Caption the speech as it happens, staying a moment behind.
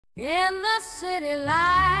In the city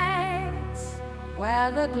lights,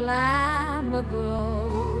 where the glamour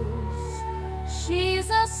glows, she's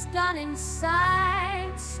a stunning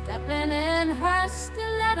sight, stepping in her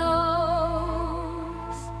stilettos.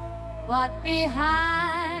 But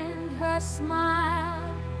behind her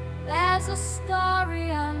smile, there's a story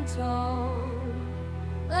untold.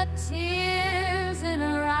 The tears in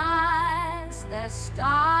her eyes, they're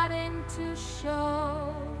starting to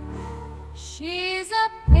show. She's a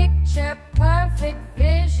picture-perfect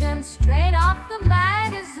vision straight off the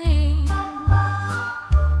magazine.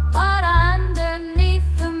 But underneath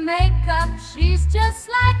the makeup, she's just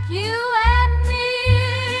like you and me.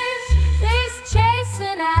 She's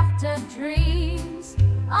chasing after dreams,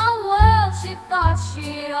 a world she thought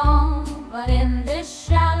she owned. But in this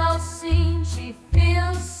shallow scene, she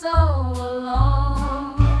feels so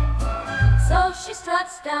alone. So she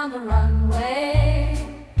struts down the runway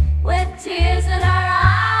with tears in her